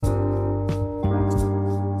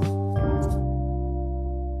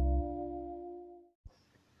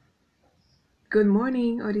Good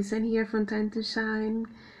morning, Odisen here from Time to Shine.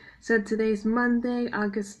 So today's Monday,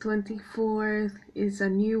 August 24th. Is a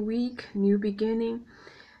new week, new beginning.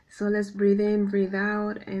 So let's breathe in, breathe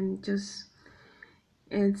out, and just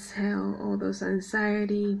exhale all those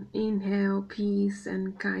anxiety. Inhale peace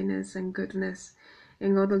and kindness and goodness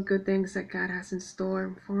and all the good things that God has in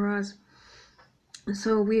store for us.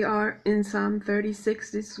 So we are in Psalm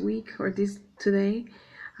 36 this week or this today.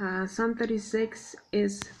 Psalm 36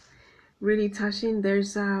 is really touching.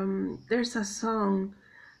 There's a song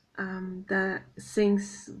that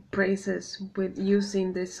sings praises with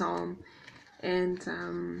using this psalm, and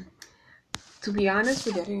to be honest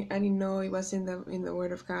with you, I didn't know it was in the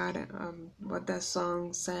Word of God what that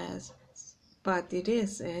song says, but it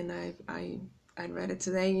is, and I read it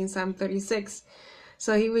today in Psalm 36.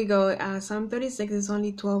 So here we go. Psalm 36 is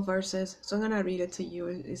only 12 verses, so I'm gonna read it to you.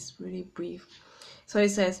 It's really brief. So it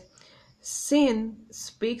says, "Sin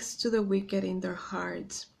speaks to the wicked in their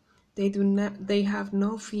hearts. They have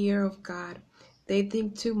no fear of God. They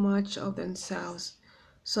think too much of themselves,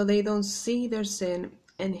 so they don't see their sin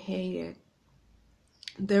and hate it.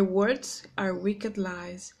 Their words are wicked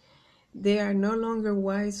lies. They are no longer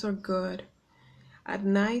wise or good. At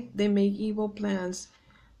night they make evil plans.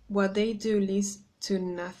 What they do leads to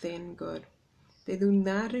nothing good. They do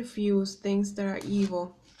not refuse things that are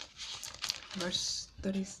evil." Verse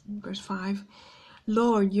 5.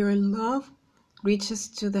 "Lord, your love reaches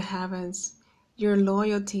to the heavens, your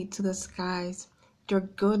loyalty to the skies. Your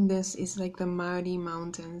goodness is like the mighty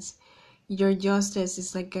mountains. Your justice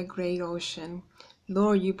is like a great ocean.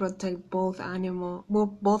 Lord, you protect both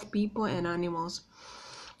people and animals.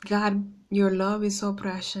 God, your love is so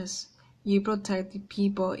precious. You protect the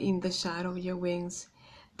people in the shadow of your wings.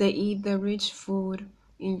 They eat the rich food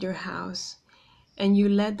in your house, and you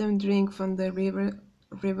let them drink from the river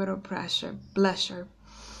of pleasure.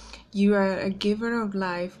 You are a giver of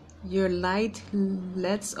life. Your light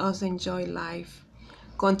lets us enjoy life.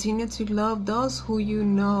 Continue to love those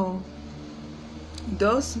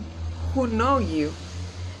those who know you,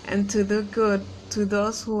 and to do good to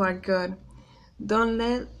those who are good. Don't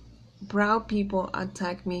let proud people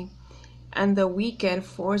attack me, and the wicked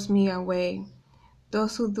force me away.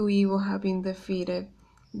 Those who do evil have been defeated.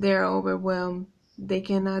 They are overwhelmed. They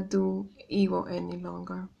cannot do evil any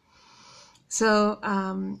longer." So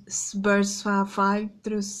verse 5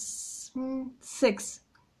 through 6,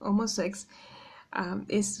 almost 6,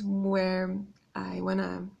 is where I want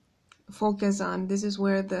to focus on. This is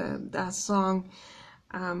where that song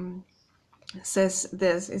says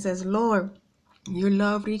this. It says, "Lord, your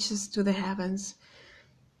love reaches to the heavens.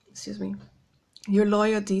 Excuse me. Your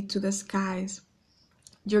loyalty to the skies.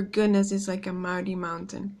 Your goodness is like a mighty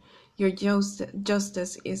mountain. Your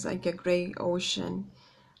justice is like a great ocean."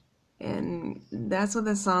 And that's what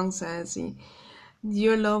the song says.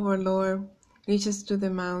 Your love, O Lord, reaches to the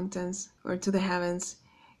mountains or to the heavens.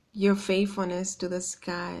 Your faithfulness to the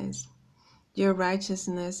skies. Your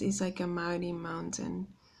righteousness is like a mighty mountain.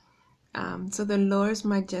 So the Lord is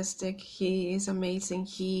majestic. He is amazing.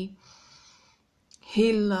 He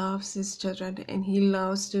loves his children, and he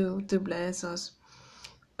loves to bless us.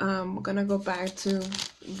 I'm gonna go back to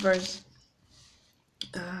verse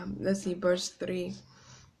 3.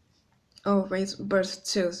 Oh, verse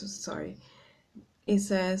 2, sorry. It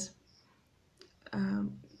says,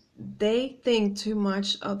 "They think too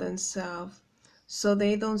much of themselves, so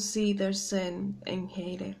they don't see their sin and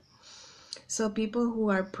hate it." So people who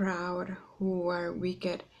are proud, who are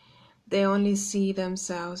wicked, they only see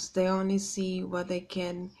themselves. They only see what they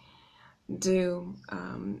can do.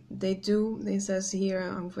 It says here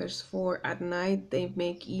on verse 4, "At night they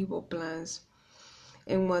make evil plans,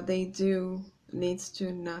 and what they do leads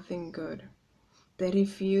to nothing good." They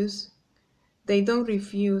don't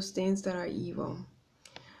refuse things that are evil.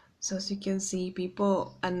 So as you can see,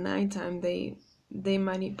 people at nighttime, they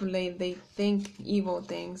manipulate, they think evil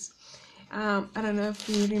things. I don't know if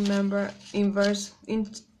you remember in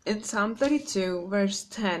Psalm 32 verse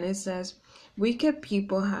 10, it says, "Wicked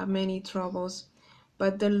people have many troubles,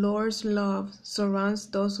 but the Lord's love surrounds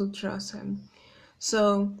those who trust him."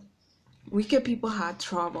 So wicked people have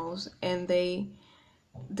troubles, and they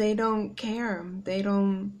don't care. They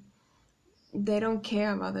don't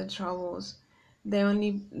care about the troubles. They want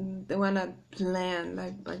to plan,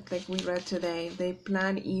 like we read today. They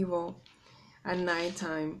plan evil at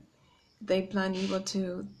nighttime. They plan evil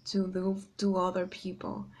to do to other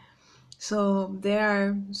people. So they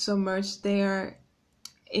are submerged. They are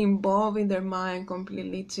involved in their mind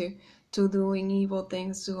completely to doing evil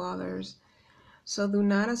things to others. So do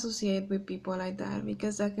not associate with people like that,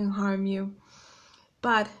 because that can harm you.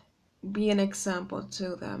 But be an example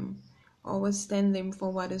to them. always standing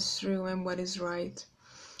for what is true and what is right.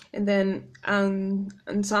 And then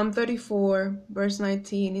in Psalm 34, verse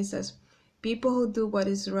 19, it says, people who do what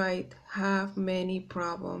is right have many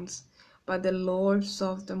problems, but the Lord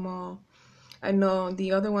solves them all. I know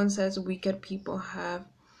the other one says wicked people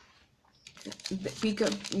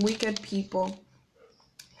wicked people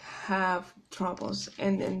have troubles.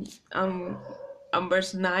 And then on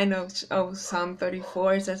verse 9 of Psalm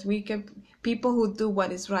 34, it says wicked people who do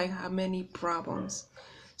what is right have many problems.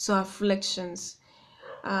 So afflictions.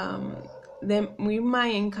 Then we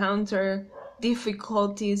might encounter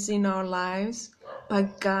difficulties in our lives,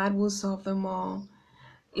 but God will solve them all.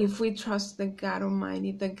 If we trust the God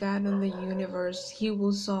Almighty, the God of the universe, He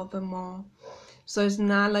will solve them all. So it's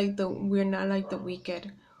not like we're not like the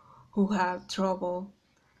wicked who have trouble,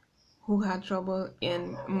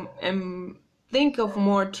 and think of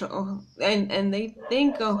more trouble, and they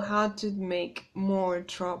think of how to make more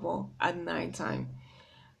trouble at nighttime,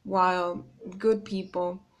 while good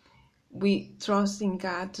people, we trust in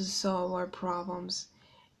God to solve our problems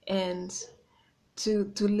and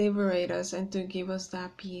to liberate us and to give us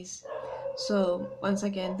that peace. So once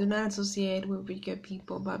again, do not associate with wicked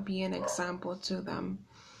people, but be an example to them.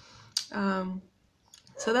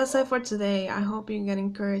 So that's it for today. I hope you get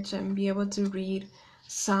encouraged and be able to read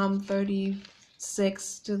Psalm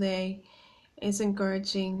 36 today. It's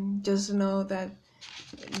encouraging. Just know that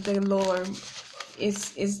the Lord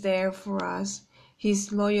is there for us.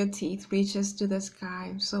 His loyalty reaches to the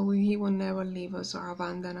sky, so He will never leave us or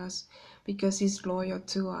abandon us because He's loyal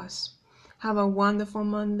to us. Have a wonderful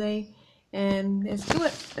Monday, and let's do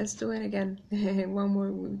it. Let's do it again. One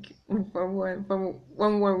more week. For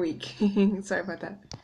one more week. Sorry about that.